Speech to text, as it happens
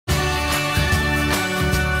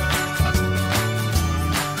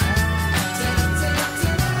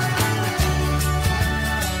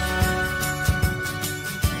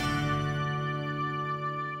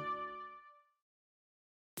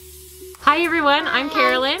Hi everyone, I'm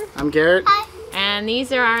Carolyn. I'm Garrett. Hi. And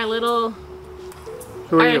these are our little...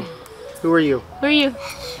 Who are you? Who are you? Who are you?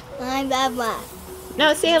 I'm Emma.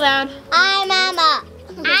 No, say it loud. I'm Emma.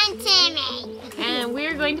 I'm Timmy. And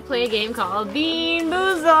we're going to play a game called Bean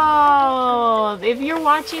Boozled. If you're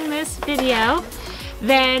watching this video,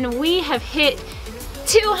 then we have hit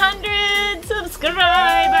 200 subscribers.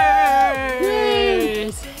 Yay.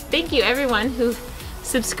 Thank you everyone who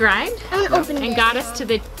subscribed and got us to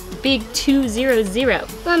the big 200.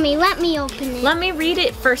 Mommy, let me open it. Let me read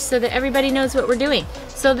it first so that everybody knows what we're doing.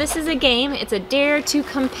 So this is a game, it's a dare to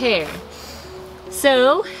compare.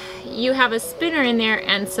 So you have a spinner in there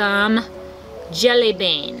and some jelly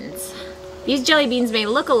beans. These jelly beans may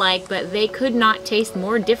look alike, but they could not taste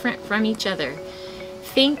more different from each other.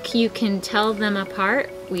 Think you can tell them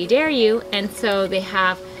apart? We dare you. And so they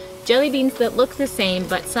have jelly beans that look the same,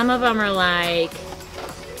 but some of them are like,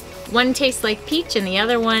 one tastes like peach and the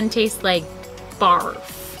other one tastes like barf.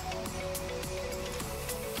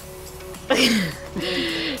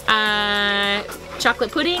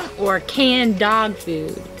 Chocolate pudding or canned dog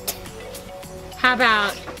food? How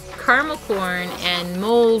about caramel corn and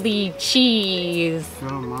moldy cheese?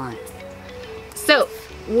 Oh my. So,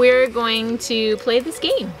 we're going to play this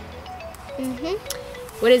game.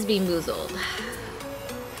 What is Bean Boozled?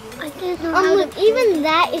 I don't know. Look, even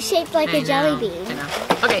that is shaped like a jelly bean. I know.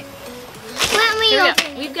 Okay. Let me Here we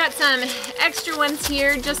open go. We've got some extra ones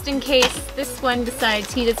here just in case this one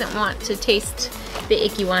decides he doesn't want to taste the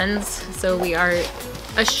icky ones. So we are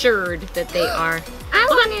assured that they are. I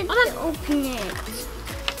wanted to open it.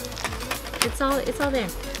 It's all there.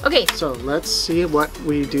 Okay. So let's see what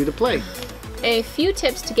we do to play. A few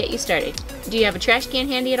tips to get you started. Do you have a trash can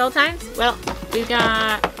handy at all times? Well, we've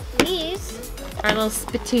got These. our little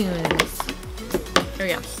spittoons. There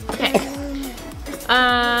we go. Okay.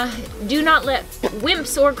 Do not let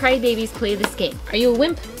wimps or crybabies play this game. Are you a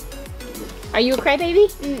wimp? Are you a crybaby?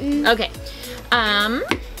 Okay.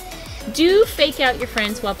 Do fake out your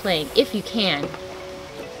friends while playing, if you can.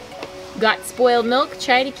 Got spoiled milk?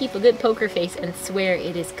 Try to keep a good poker face and swear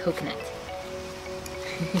it is coconut.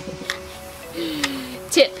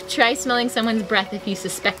 Tip, try smelling someone's breath if you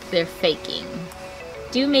suspect they're faking.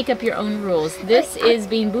 Do make up your own rules. This is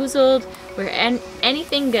Bean Boozled, where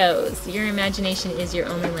anything goes. Your imagination is your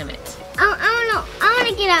only limit. I want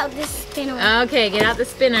to get out this spinner. Okay, get out the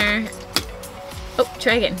spinner. Oh,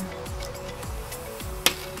 try again.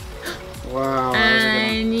 Wow.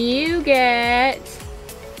 And you get...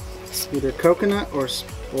 Either coconut or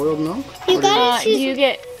spoiled milk? You gotta choose.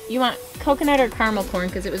 You want coconut or caramel corn,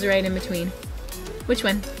 because it was right in between. Which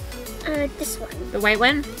one? This one. The white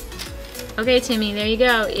one? Okay, Timmy, there you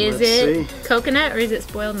go. Is Let's it see. coconut or is it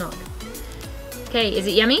spoiled milk? Okay, is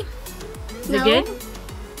it yummy? Is No. it good?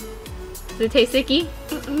 Does it taste icky?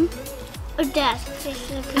 It does.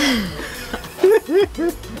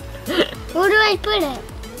 Where do I put it?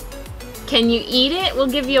 Can you eat it? We'll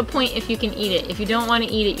give you a point if you can eat it. If you don't want to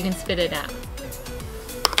eat it, you can spit it out.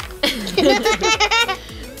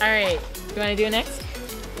 Alright, you want to do it next?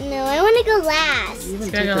 No, I want to go last. You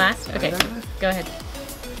want to go last? Okay, go ahead.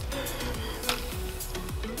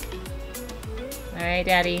 Alright,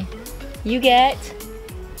 Daddy. You get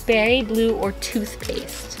berry blue or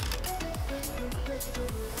toothpaste.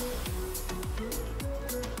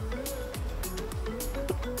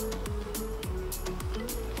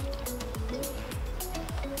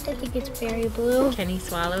 I think it's berry blue. Can he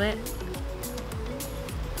swallow it?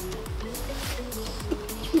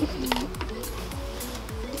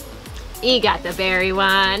 You got the berry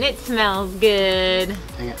one. It smells good.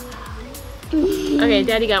 Dang it. Okay,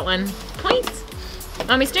 Daddy got one. Points.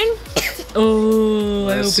 Mommy's turn. Oh,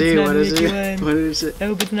 I hope Let's see, it's not what an is icky it? one. What is it? I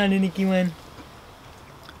hope it's not an icky one.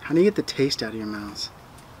 How do you get the taste out of your mouth?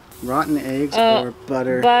 Rotten eggs or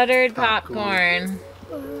butter? Buttered popcorn.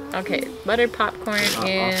 Okay, buttered popcorn is...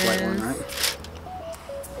 Off-white one, right? I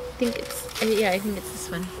think it's... Yeah, I think it's this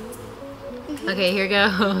one. Okay, here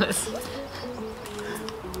goes.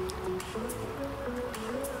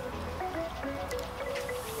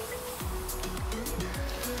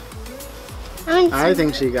 I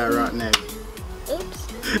think she got rotten egg. Oops.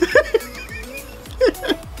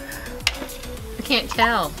 I can't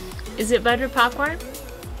tell. Is it buttered popcorn?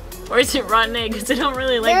 Or is it rotten egg? Because I don't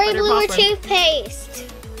really like Berry buttered blue or popcorn. toothpaste.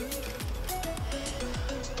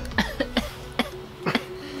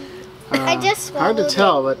 I just swallowed Hard to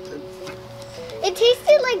tell, but It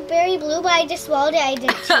tasted like berry blue, but I just swallowed it. I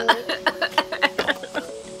didn't chew it.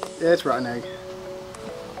 yeah, it's rotten egg.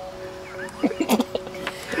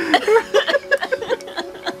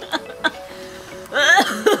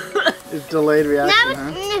 It's delayed reaction,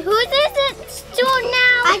 huh? Who does it do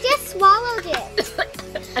now? I just swallowed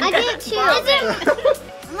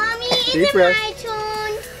Mommy, Deep it's breath. my turn.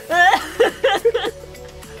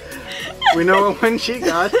 We know what one she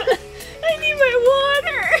got. I need my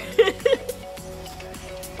water.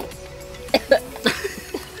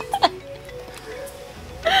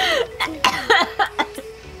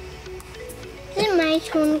 It's my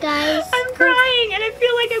turn, guys. I'm crying and I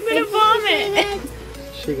feel like I'm gonna vomit.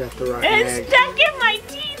 She got the rotten And it's egg. stuck in my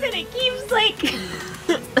teeth and it keeps like...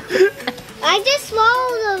 I just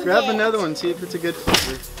swallowed Grab it. another one, see if it's a good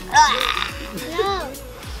flavor. No.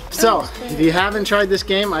 So, if you haven't tried this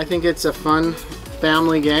game, I think it's a fun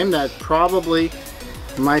family game that probably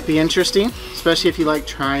might be interesting, especially if you like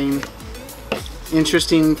trying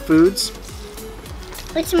interesting foods.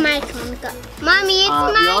 It's my turn. Mommy, it's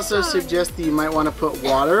my We also turn. suggest that you might want to put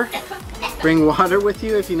water. Bring water with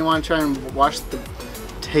you if you want to try and wash the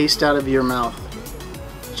taste out of your mouth.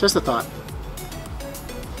 Just a thought.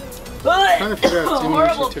 I'm trying to figure out if Timmy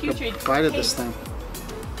Horrible actually took a putrid bite of this thing.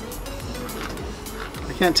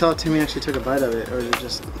 I can't tell if Timmy actually took a bite of it, or is it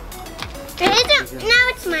just... Now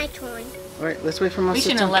it's my turn. Alright, let's wait for Mom We to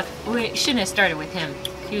sit shouldn't have down. left. We shouldn't have started with him.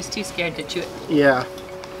 He was too scared to chew it. Yeah,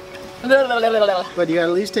 but you gotta at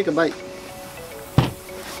least take a bite.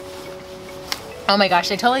 Oh my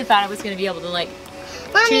gosh! I totally thought I was gonna be able to like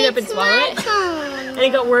Mommy, chew it up and it's swallow my it, turn. and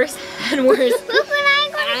it got worse and worse Look what I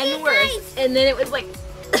got and worse, and then it was like,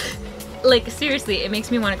 like seriously, it makes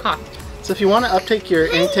me want to cough. So if you want to uptake your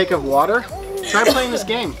intake of water, try playing this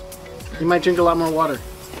game. You might drink a lot more water.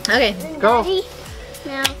 Okay, Go. Daddy,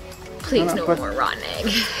 no. please No, no but- more rotten egg.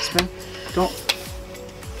 Spin. Don't.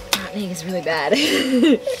 Rotten egg is really bad.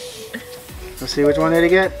 Let's see which one did he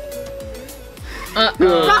get. Rotten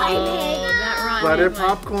egg. That rotten Butter egg one.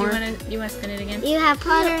 popcorn. You wanna spin it again? You have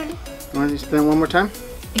butter. Want to spin it one more time?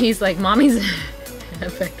 He's like, mommy's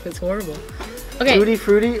effect was horrible. Okay. Tutti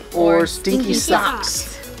Frutti or Stinky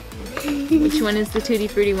Socks? Which one is the Tutti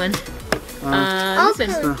Frutti one?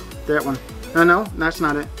 This one. That one. No, that's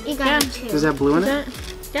not it. You got it too. Does that have blue in Is it?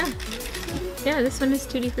 that? Yeah. Yeah, this one is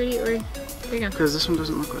Tutti Frutti or... There you go. Because this one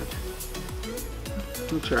doesn't look like it.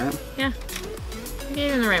 Let me try it. Yeah. You're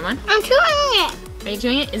doing the right one. I'm chewing it. Are you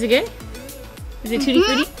chewing it? Is it good? Is it Tutti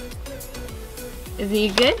Frutti? Is he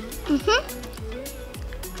good? Mm-hmm.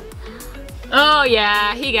 Oh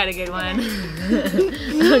yeah, he got a good one.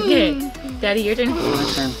 Okay. Daddy, your turn.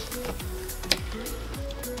 My turn.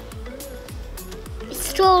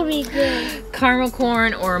 It's totally good. Caramel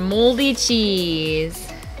corn or moldy cheese?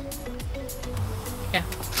 Yeah,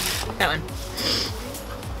 that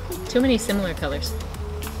one. Too many similar colors.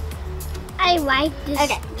 I like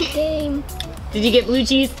this game. Did you get blue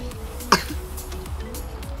cheese?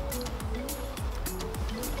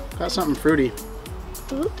 Got something fruity.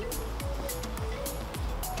 Hmm?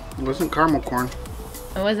 It wasn't caramel corn.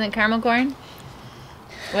 It wasn't caramel corn?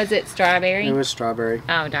 Was it strawberry? It was strawberry.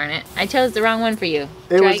 Oh darn it. I chose the wrong one for you.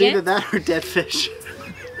 It Try was again? either that or dead fish.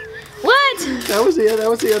 What? That was the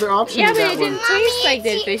other option. Yeah, of but that it one. didn't taste like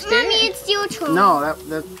dead fish, did Mommy, it? it's your turn. No,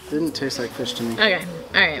 that didn't taste like fish to me. Okay.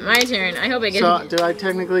 Alright, my turn. I hope I get So, do I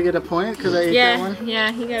technically get a point because I ate that one?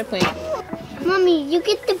 Yeah, you got a point. Mommy, you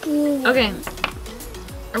get the blue one. Okay.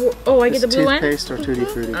 Oh, I get It's the blue one? toothpaste or Tutti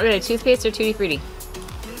Frutti. Okay, toothpaste or Tutti Frutti?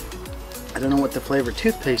 I don't know what the flavor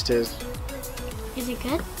toothpaste is. Is it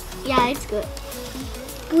good? Yeah, it's good.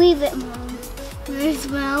 Believe it, Mom. Can I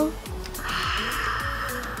smell?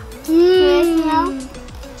 Can I smell?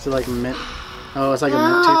 Is it like mint? Oh, it's like a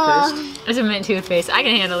mint toothpaste? It's a mint toothpaste. I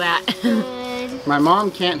can handle that. Good. My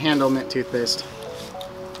mom can't handle mint toothpaste.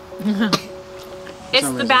 It's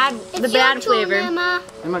some the reason. bad It's bad your turn, flavor. Emma.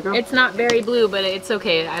 Emma, go. It's not very blue, but it's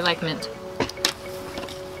okay. I like mint.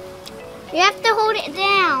 You have to hold it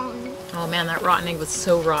down. Oh man, that rotten egg was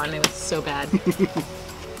so rotten. It was so bad.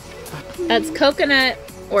 That's coconut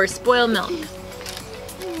or spoiled milk.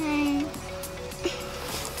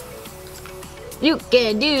 You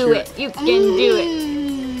can do it. You can do it.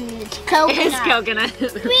 It's coconut. It's coconut.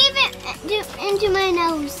 Breathe it into my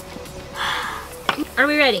nose. Are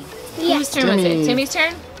we ready? Yeah. Whose turn was it? Timmy. Timmy's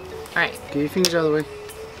turn? Alright. Get your fingers out of the way.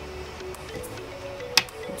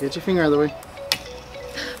 Get your finger out of the way.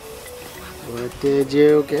 What did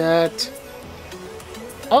you get?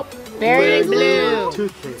 Oh, very Blue blue.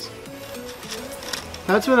 toothpaste.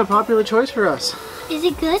 That's been a popular choice for us. Is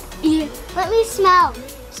it good? Yeah. Let me smell.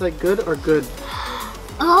 It's like good or good.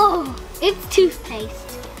 Oh, it's toothpaste.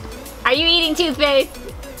 Are you eating toothpaste?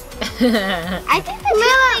 I think the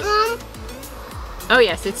toothpaste. Mom. Oh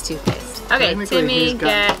yes, it's toothpaste. Okay, Technically, Timmy he's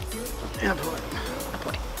got- gets Yeah, boy. a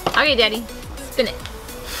point. Okay, Daddy, spin it.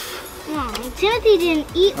 No, Timothy didn't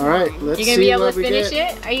eat All right, one. let's You're gonna see be able what to we finish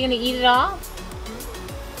get. it? Are you gonna eat it all?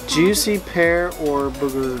 Juicy pear or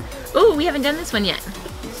booger? Ooh, we haven't done this one yet.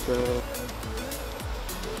 So,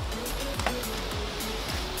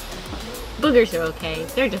 Boogers are okay.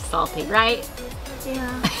 They're just salty, right?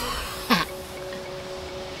 Yeah.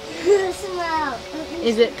 Smell.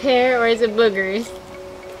 Is it pear or is it boogers?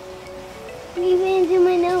 Leave it into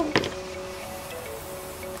my nose.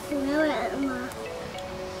 Smell it, Emma.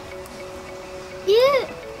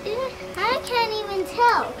 I can't even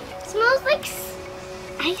tell. It smells like.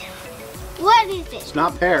 What is it? it's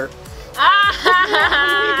not pear.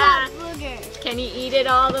 Ah! Boogers. Can you eat it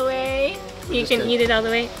all the way? You Just can a- eat it all the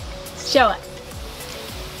way? Show us.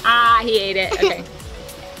 Ah, he ate it. Okay.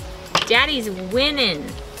 Daddy's winning.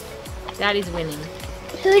 Daddy's winning.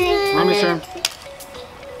 Who's Mommy's turn.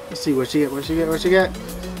 Let's see what she get. What she get? What she get?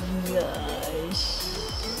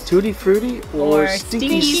 Gosh. Tutti Frutti or, Or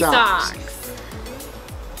Sticky Socks?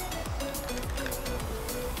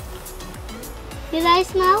 Did I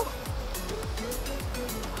smell?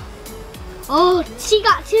 Oh, she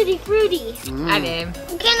got Tutti Frutti. I did.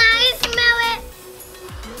 Can I smell it?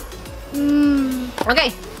 Mmm.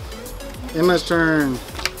 Okay. Emma's turn.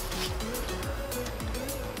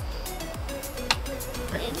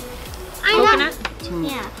 Coconut.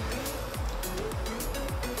 Yeah.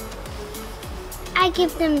 I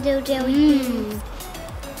give them the jelly beans.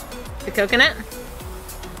 The coconut.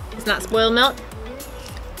 It's not spoiled milk.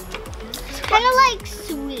 It's kind of like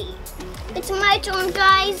sweet. It's my turn,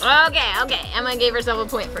 guys. Okay. Emma gave herself a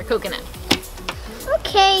point for coconut.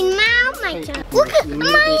 Okay, now my Hey, turn. you Look at need to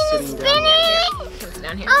be mine is sitting down. spinning. Comes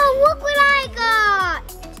down here. Oh, look what I got.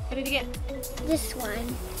 What did you get? This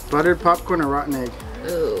one. Buttered popcorn or rotten egg?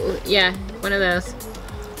 Ooh, yeah, one of those.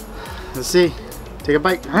 Let's see. Take a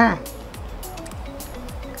bite.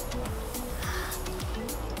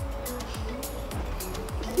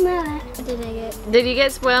 Smell it. What did I get? Did you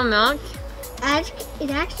get spoiled milk? It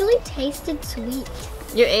actually tasted sweet.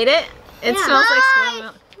 You ate it? It Yeah. smells like spoiled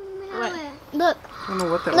milk. Smell What? it. Look. I don't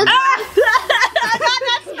know what that Look. was. I got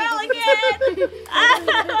that smell again.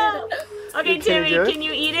 Okay, Can Timmy, you do it? can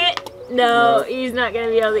you eat it? No, No. he's not gonna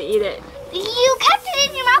be able to eat it. You kept it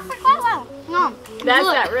in your mouth for quite a while. Mom. That's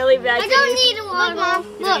look. not really bad. I don't need water. Look, Mom.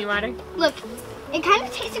 You don't need water? Look. It kind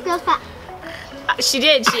of tasted gross, but She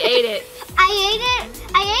did. She ate it. I ate it.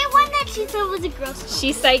 I ate one that she said was a gross one.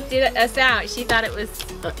 She psyched us out. She thought it was.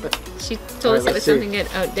 She told us it let's was see. something good.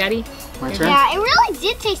 Oh, Daddy. My turn? Yeah, it really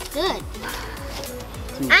did taste good.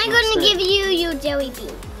 I'm going to Let's give you your jelly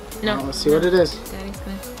bean. No. Let's see what it is. Daddy's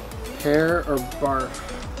gonna. Pear or barf?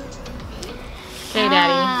 Hey,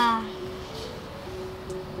 Daddy. Ah.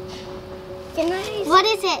 Can I? What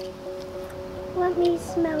is it? Let me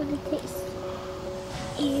smell the taste.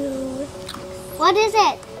 Ew. What is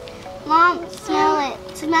it? Mom, smell it.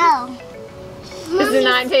 Smell. Does it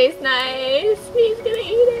not taste nice? He's gonna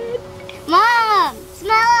eat it. Mom,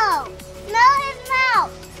 smell. Smell his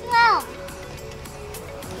mouth. Smell.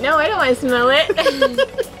 No, I don't want to smell it.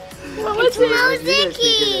 What was It smells You guys think it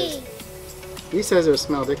icky. He says it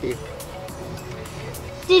smelled icky.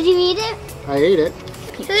 Did you eat it? I ate it.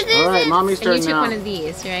 Who did All right, it? Mommy's And you turn took now. one of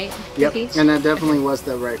these, right? Yep, Cookies? and that definitely was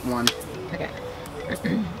the right one. Okay.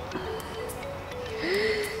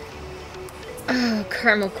 Oh,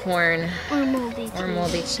 caramel corn Or moldy or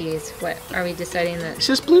moldy cheese. What are we deciding that It's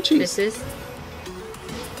just blue cheese. this is?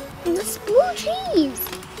 This blue cheese.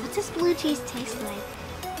 What does blue cheese taste like?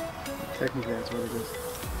 Technically, that's what it is.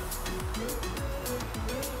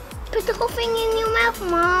 Put the whole thing in your mouth,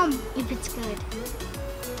 Mom. If it's good.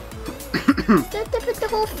 You have to put the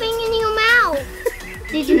whole thing in your mouth.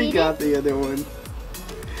 Did you You eat got it? the other one.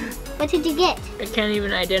 What did you get? I can't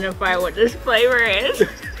even identify what this flavor is.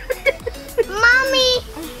 Mommy,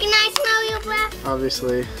 can I smell your breath?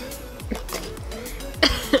 Obviously.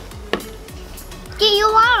 Get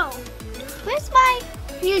your waddle. Where's my?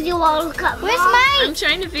 Here's your waddle cup. Where's I'm mine?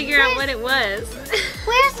 trying to figure out what it was.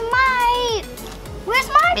 Where's mine? Where's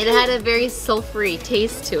mine? It had a very sulfury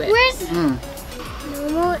taste to it. Where's? Mm.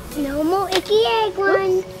 No more icky egg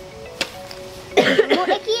one. No more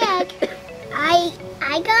icky egg. I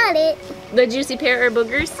got it. The juicy pear or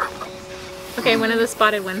boogers? Okay, one of the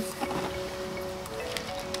spotted ones.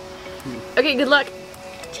 Okay, good luck.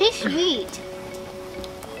 Tastes sweet.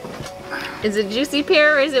 Is it juicy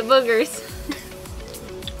pear or is it boogers?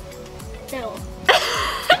 No.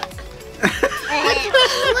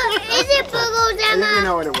 Is it Boogles, I think we Emma?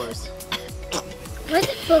 know what it was. What's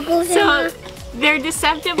it Boogles, So Emma? they're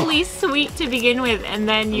deceptively sweet to begin with, and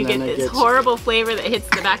then you And then get it this gets- horrible flavor that hits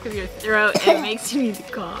the back of your throat and it makes you need to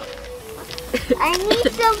cough. I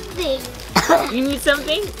need something. You need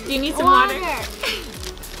something? Do you need some water?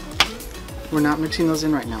 We're not mixing those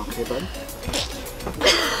in right now, okay, bud?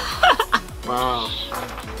 Wow.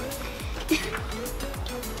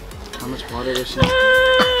 How much water does she need?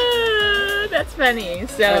 That's funny.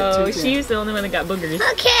 So Alright, she's the only one that got boogers.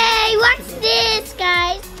 Okay, what's this,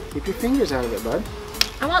 guys? Keep your fingers out of it, bud.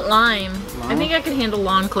 I want lime. I think I can handle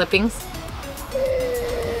lawn clippings.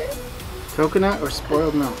 Coconut or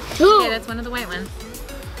spoiled milk? Okay, that's one of the white ones.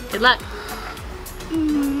 Good luck.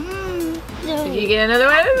 Did you get another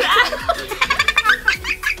one?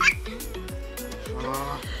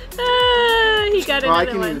 He got Oh, I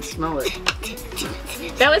another can one. even smell it.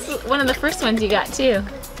 That was one of the first ones you got too.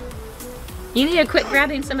 You need to quit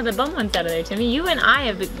grabbing some of the bum ones out of there, Timmy. You and I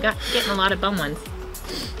have been getting a lot of bum ones.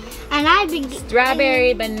 And I've been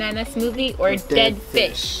Strawberry banana smoothie or dead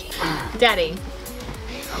fish? Daddy.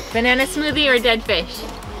 Banana smoothie or dead fish?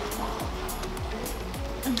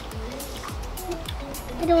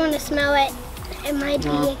 I don't want to smell it. It might be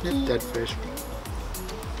No, icky. it's dead fish.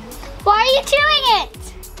 Why are you chewing it?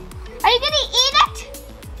 Are you gonna eat it?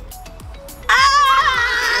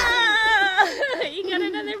 Ah! You got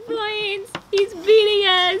another point. He's beating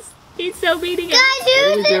us. He's so beating us. Guys, What are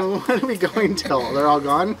we who's it? doing? What are we going till? They're all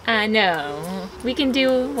gone? No. We can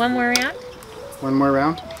do one more round, One more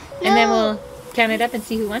round? and then we'll count it up and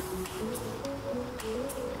see who won.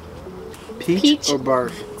 Peach or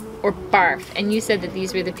barf? Or barf. And you said that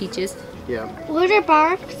these were the peaches. Yeah. What are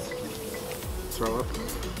barks? Throw up.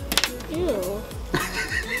 Ew.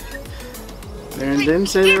 Aaron didn't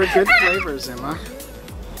say they were good flavors, Emma.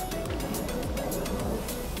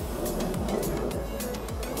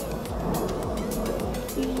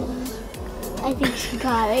 I think she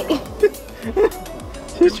got it.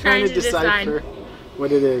 She's trying trying to to decide. decipher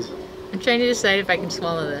what it is. I'm trying to decide if I can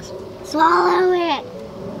swallow this. Swallow it.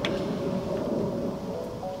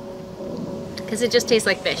 Because it just tastes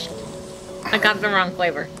like fish. I got the wrong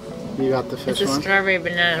flavor. You got the fish It's a one? strawberry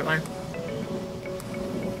banana one.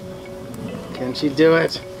 Can she do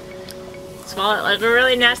it? Swallow it like a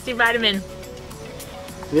really nasty vitamin.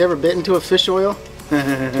 Have you ever bit into a fish oil?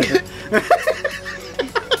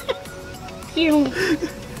 Ew.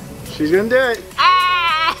 She's gonna do it.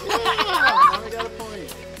 Ah! Yeah, Mommy got a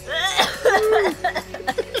point.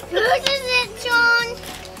 Whose is it, John?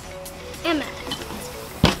 Emma.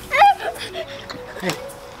 Hey,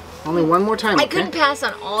 only one more time, I okay? couldn't pass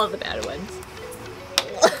on all of the bad ones.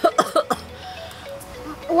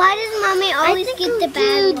 Why does Mommy always get the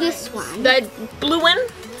bad this one? The blue one?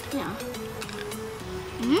 Yeah.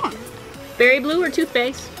 Berry blue or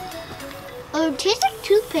toothpaste? Oh, it tastes like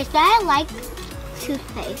toothpaste, but I like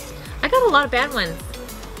toothpaste. I got a lot of bad ones.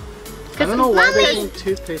 I don't know why they Mommy. think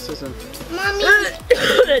toothpaste isn't. Mommy.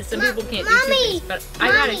 Some people can't do Mommy. toothpaste, but I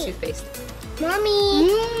got a Mommy. toothpaste.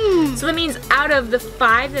 Mommy. So that means out of the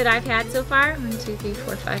 5 that I've had so far, 1, 2, 3,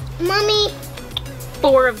 4, 5, Mommy.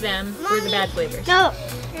 4 of them were the Mommy. bad flavors. Go. All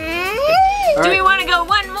Do we right. want to go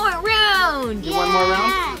one more round? Do one more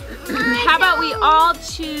round? How about we all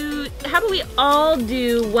choose? How about we all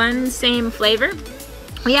do one same flavor?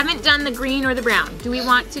 We haven't done the green or the brown. Do we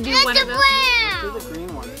want to do one The of those? Do brown. the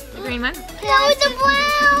green one. The green one? No, the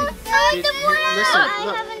brown. No, the brown. Listen, I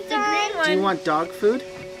look. haven't The done. green one. Do you want dog food?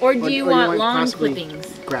 Or do you want lawn possibly clippings?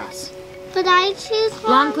 Grass. Could I choose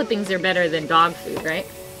one? Lawn clippings are better than dog food, right?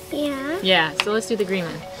 Yeah. Yeah, so let's do the green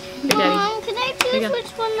one. Here, Daddy. Mom, can I Here you choose go.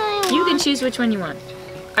 which one I want? You can choose which one you want.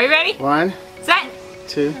 Are you ready? 1, Set.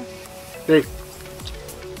 2, 3.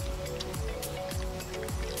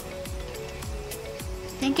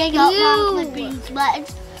 I think I got lawn clippings,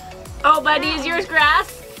 but Oh, buddy, is yours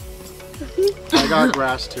grass? I got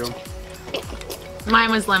grass too.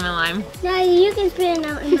 Mine was lemon lime. yeah, you can spit it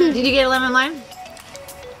out. Did you get a lemon lime?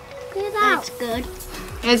 Spit it out. That's good.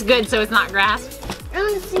 It's good, so it's not grass. I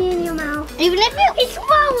want to see it in your mouth. Even if it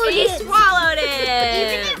swallowed He it. swallowed Even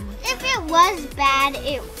it. if it was bad,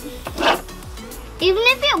 even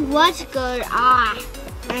if it was good, I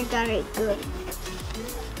got it good.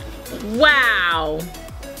 Wow.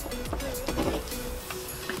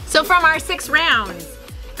 So from our 6 rounds,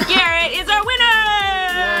 Garrett is our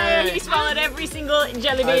winner! Yay. He swallowed every single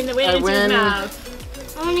jelly bean that went I into his win.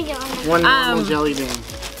 mouth. I want to get one. One normal jelly bean.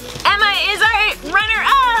 Emma is our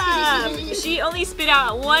runner-up! She only spit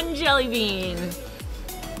out 1 jelly bean.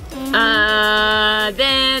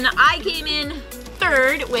 Then I came in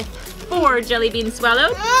 3rd with 4 jelly beans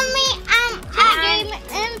swallowed. Mommy, I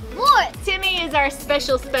came in fourth. Timmy is our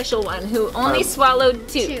special one who only swallowed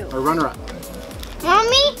 2. A runner-up.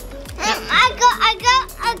 Mommy, I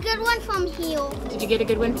got a good one from here. Did you get a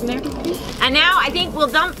good one from there? And now I think we'll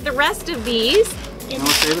dump the rest of these. And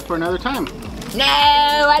we'll save it for another time. No,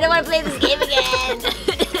 I don't want to play this game again.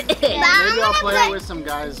 Maybe I'll play it with some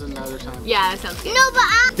guys another time. Yeah, that sounds good. No,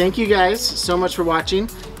 but Thank you guys so much for watching.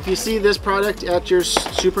 if you see this product at your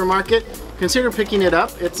supermarket, consider picking it up.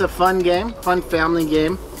 It's a fun game, fun family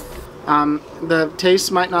game. The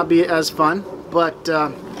taste might not be as fun, but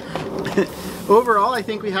overall I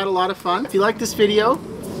think we had a lot of fun. If you like this video,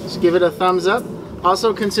 just give it a thumbs up.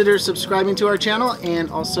 Also consider subscribing to our channel and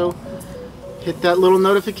also hit that little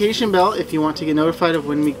notification bell if you want to get notified of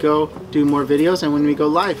when we go do more videos and when we go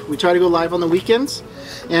live. We try to go live on the weekends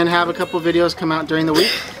and have a couple videos come out during the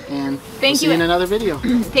week. And we'll see you in another video.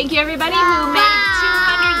 Thank you everybody who made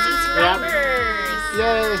 200 subscribers.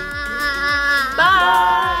 Yep. Yay.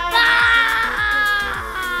 Bye.